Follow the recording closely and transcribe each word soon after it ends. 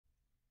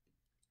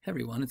Hey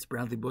everyone, it's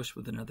Bradley Bush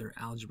with another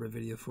algebra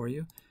video for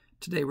you.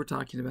 Today we're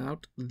talking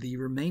about the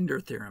remainder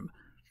theorem.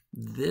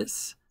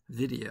 This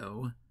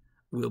video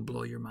will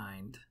blow your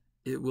mind.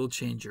 It will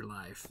change your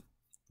life.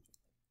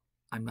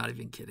 I'm not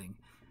even kidding.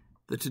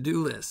 The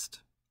to-do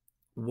list.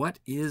 What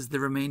is the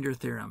remainder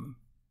theorem?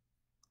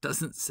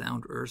 Doesn't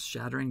sound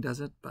earth-shattering, does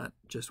it? But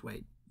just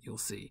wait, you'll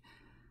see.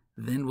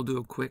 Then we'll do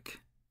a quick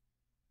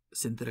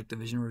synthetic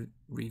division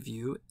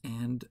review,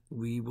 and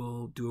we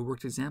will do a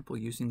worked example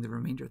using the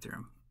remainder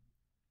theorem.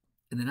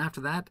 And then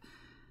after that,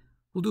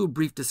 we'll do a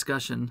brief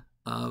discussion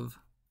of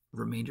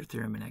remainder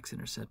theorem and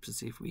X-Intercepts to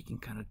see if we can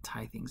kind of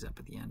tie things up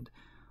at the end.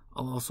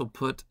 I'll also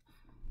put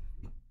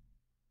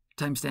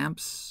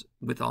timestamps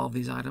with all of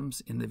these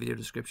items in the video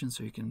description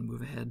so you can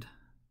move ahead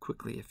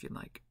quickly if you'd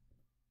like.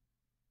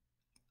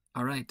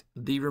 All right,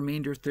 the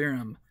remainder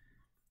theorem.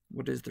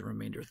 What is the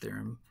remainder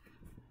theorem?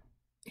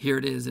 Here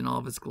it is in all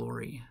of its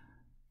glory.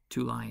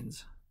 2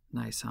 lines.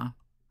 Nice, huh?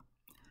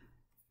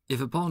 If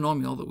a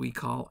polynomial that we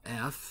call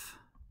f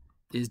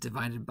is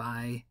divided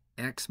by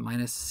x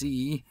minus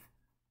c,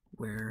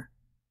 where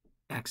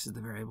x is the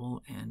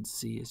variable and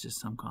c is just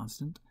some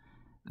constant,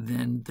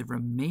 then the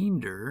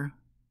remainder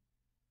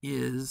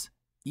is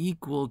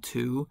equal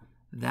to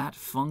that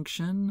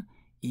function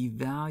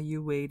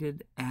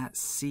evaluated at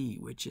c,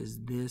 which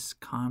is this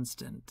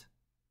constant.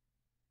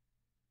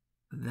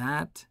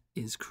 That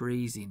is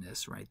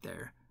craziness right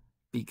there,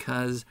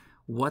 because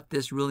what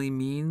this really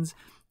means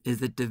is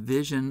that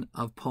division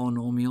of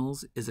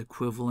polynomials is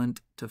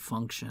equivalent to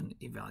function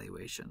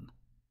evaluation.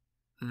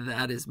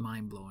 That is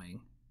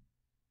mind-blowing.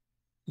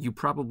 You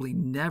probably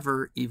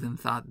never even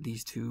thought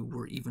these two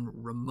were even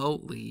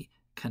remotely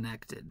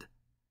connected,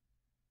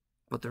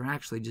 but they're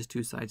actually just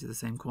 2 sides of the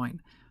same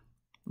coin.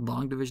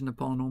 Long division of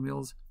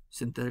polynomials,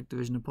 synthetic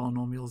division of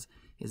polynomials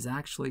is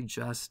actually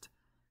just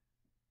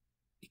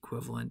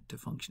equivalent to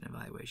function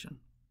evaluation.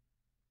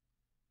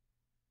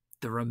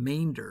 The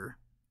remainder,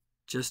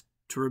 just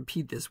to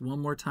repeat this one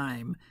more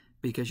time,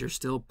 because you're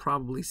still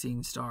probably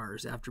seeing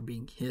stars after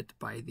being hit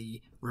by the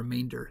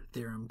remainder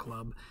theorem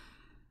club.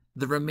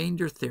 The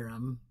remainder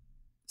theorem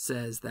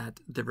says that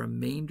the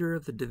remainder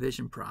of the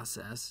division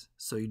process,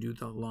 so you do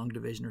the long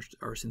division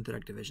or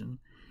synthetic division,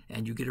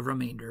 and you get a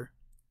remainder.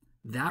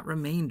 That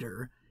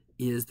remainder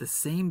is the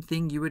same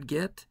thing you would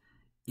get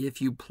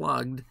if you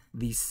plugged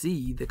the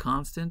c, the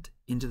constant,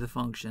 into the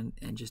function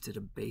and just did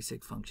a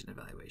basic function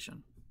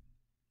evaluation.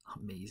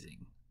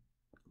 Amazing,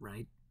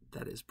 right?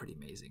 That is pretty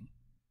amazing.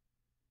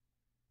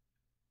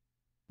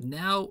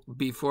 Now,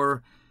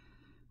 before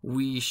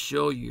we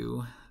show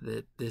you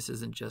that this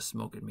isn't just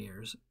smoke and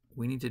mirrors,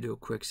 we need to do a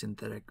quick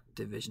synthetic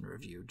division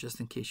review, just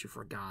in case you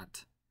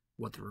forgot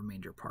what the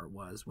remainder part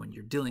was when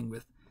you're dealing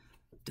with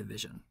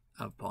division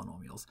of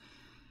polynomials.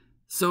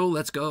 So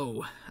let's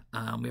go.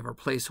 We have our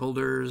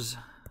placeholders.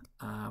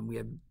 We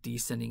have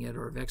descending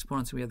order of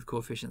exponents, and we have the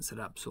coefficient set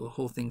up. So the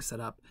whole thing's set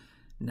up.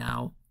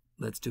 Now,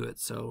 let's do it.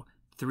 So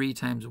 3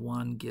 times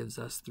 1 gives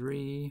us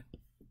 3.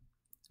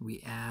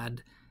 We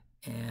add,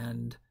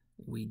 and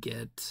we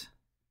get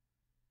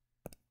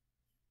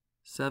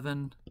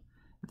 7.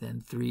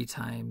 Then 3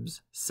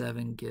 times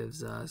 7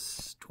 gives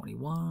us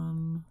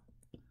 21.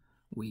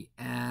 We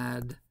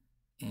add,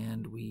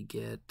 and we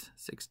get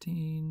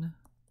 16.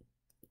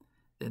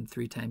 Then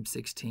 3 times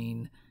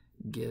 16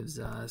 gives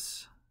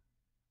us,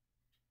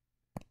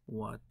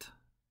 what?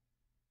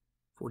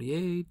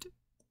 48.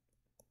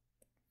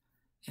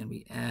 And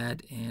we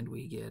add, and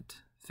we get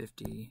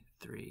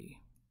 53.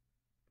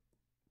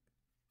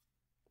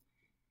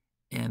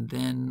 And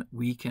then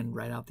we can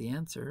write out the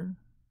answer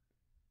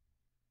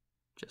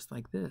just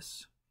like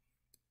this.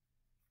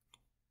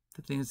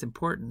 The thing that's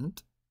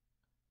important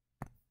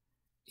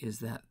is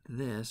that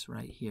this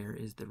right here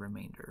is the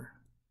remainder.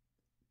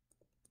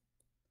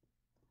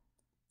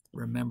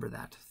 Remember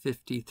that,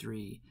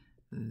 53.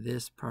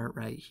 This part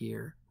right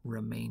here,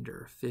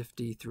 remainder,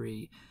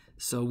 53.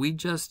 So we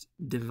just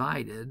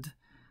divided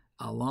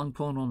a long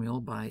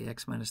polynomial by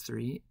x minus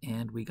 3,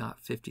 and we got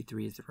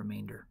 53 as the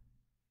remainder.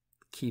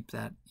 Keep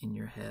that in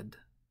your head.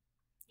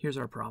 Here's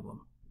our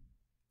problem.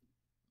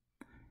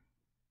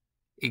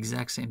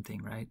 Exact same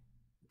thing, right?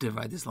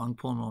 Divide this long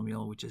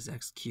polynomial, which is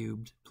x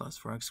cubed plus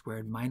 4x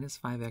squared minus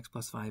 5x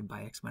plus 5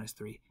 by x minus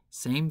 3.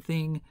 Same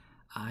thing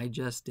I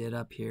just did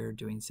up here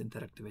doing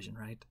synthetic division,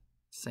 right?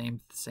 Same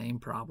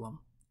problem.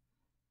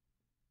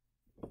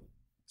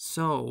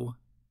 So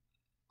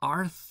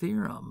our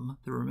theorem,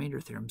 the remainder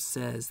theorem,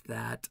 says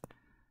that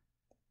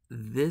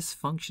this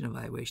function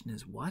evaluation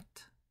is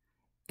what?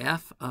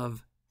 F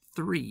of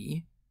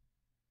 3,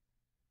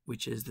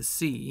 which is the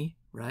c,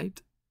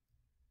 right,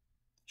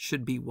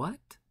 should be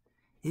what?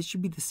 It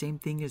should be the same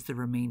thing as the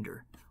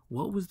remainder.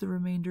 What was the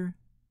remainder?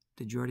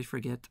 Did you already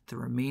forget? The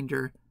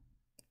remainder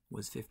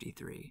was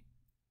 53.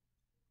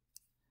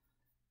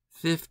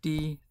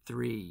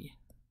 53.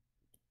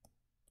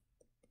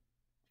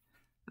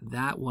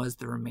 That was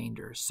the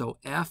remainder. So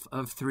f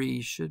of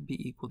 3 should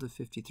be equal to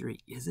 53.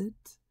 Is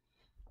it?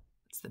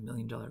 It's the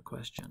million-dollar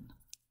question.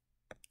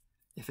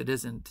 If it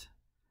isn't,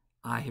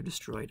 I have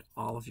destroyed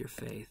all of your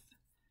faith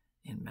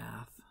in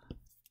math.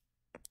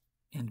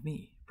 And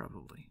me,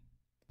 probably.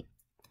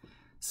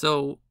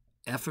 So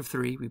f of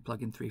 3, we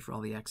plug in 3 for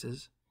all the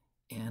x's.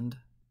 And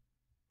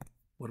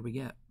what do we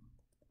get?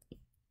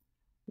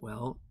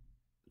 Well,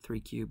 3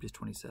 cubed is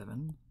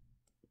 27.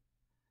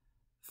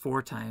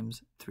 4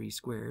 times 3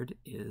 squared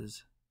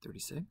is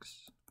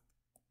 36.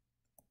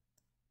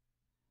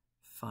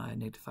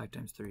 Negative 5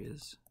 times 3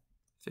 is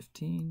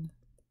 15.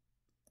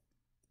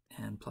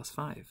 And plus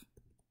 5.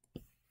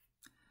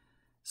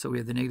 So we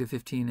have the negative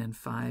 15 and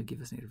 5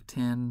 give us negative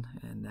 10,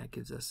 and that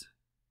gives us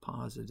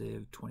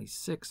positive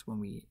 26 when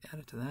we add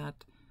it to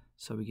that.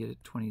 So we get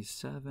it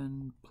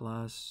 27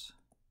 plus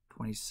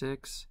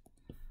 26.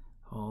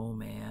 Oh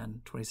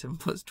man, 27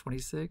 plus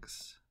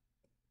 26?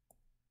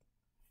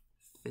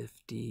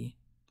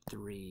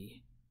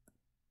 53.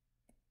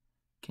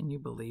 Can you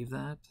believe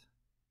that?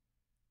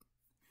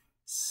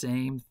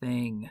 Same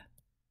thing.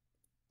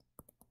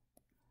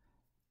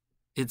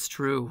 It's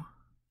true.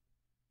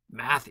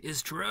 Math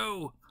is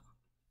true.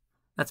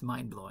 That's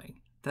mind-blowing.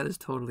 That is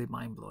totally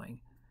mind-blowing.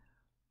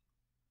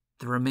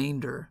 The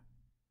remainder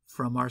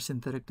from our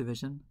synthetic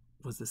division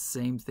was the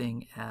same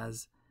thing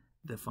as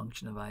the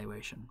function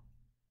evaluation.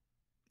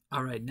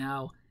 All right,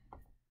 now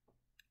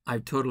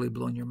I've totally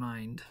blown your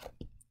mind.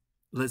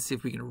 Let's see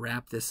if we can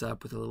wrap this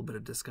up with a little bit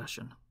of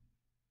discussion.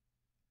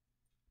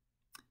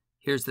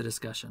 Here's the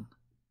discussion.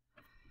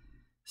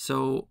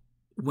 So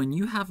when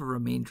you have a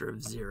remainder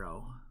of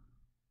 0,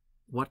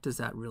 what does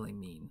that really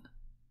mean?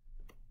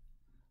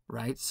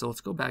 Right? So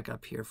let's go back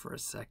up here for a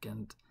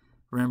second.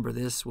 Remember,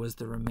 this was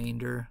the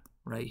remainder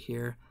right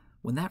here.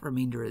 When that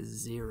remainder is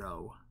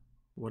 0,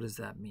 what does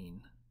that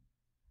mean?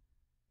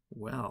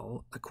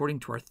 Well, according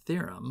to our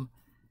theorem,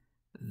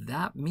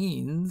 that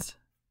means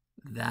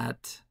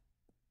that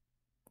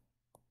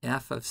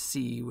f of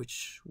c,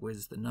 which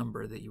was the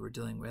number that you were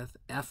dealing with,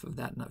 f of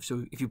that number,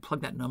 so if you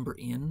plug that number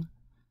in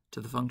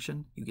to the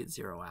function, you get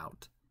 0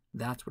 out.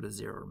 That's what a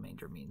 0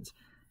 remainder means.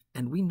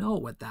 And we know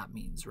what that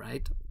means,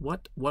 right?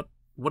 What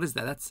is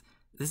that?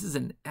 This is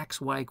an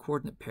xy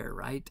coordinate pair,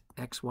 right?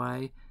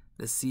 Xy,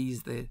 the c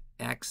is the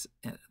x,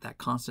 and that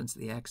constant's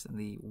the x, and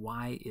the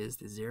y is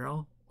the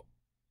 0.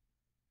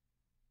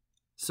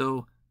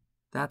 So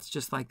that's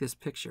just like this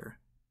picture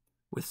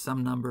with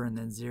some number and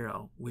then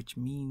 0, which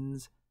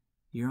means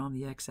you're on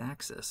the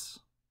x-axis.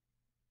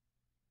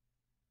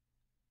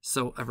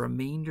 So a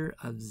remainder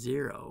of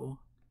 0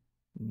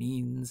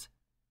 means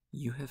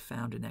you have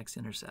found an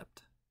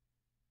x-intercept.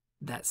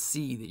 That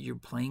c that you're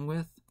playing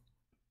with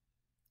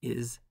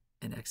is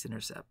an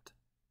x-intercept.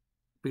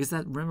 Because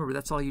remember,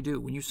 that's all you do.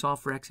 When you solve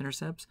for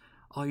x-intercepts,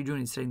 all you're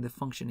doing is setting the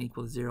function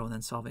equal to 0 and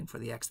then solving for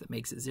the x that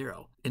makes it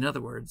 0. In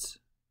other words,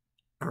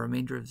 a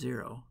remainder of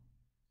 0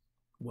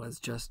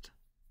 was just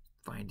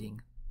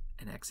finding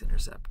an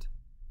x-intercept.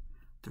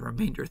 The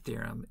remainder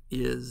theorem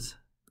is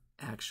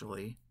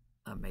actually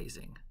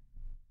amazing.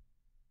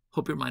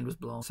 Hope your mind was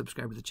blown.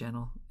 Subscribe to the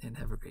channel and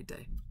have a great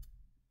day.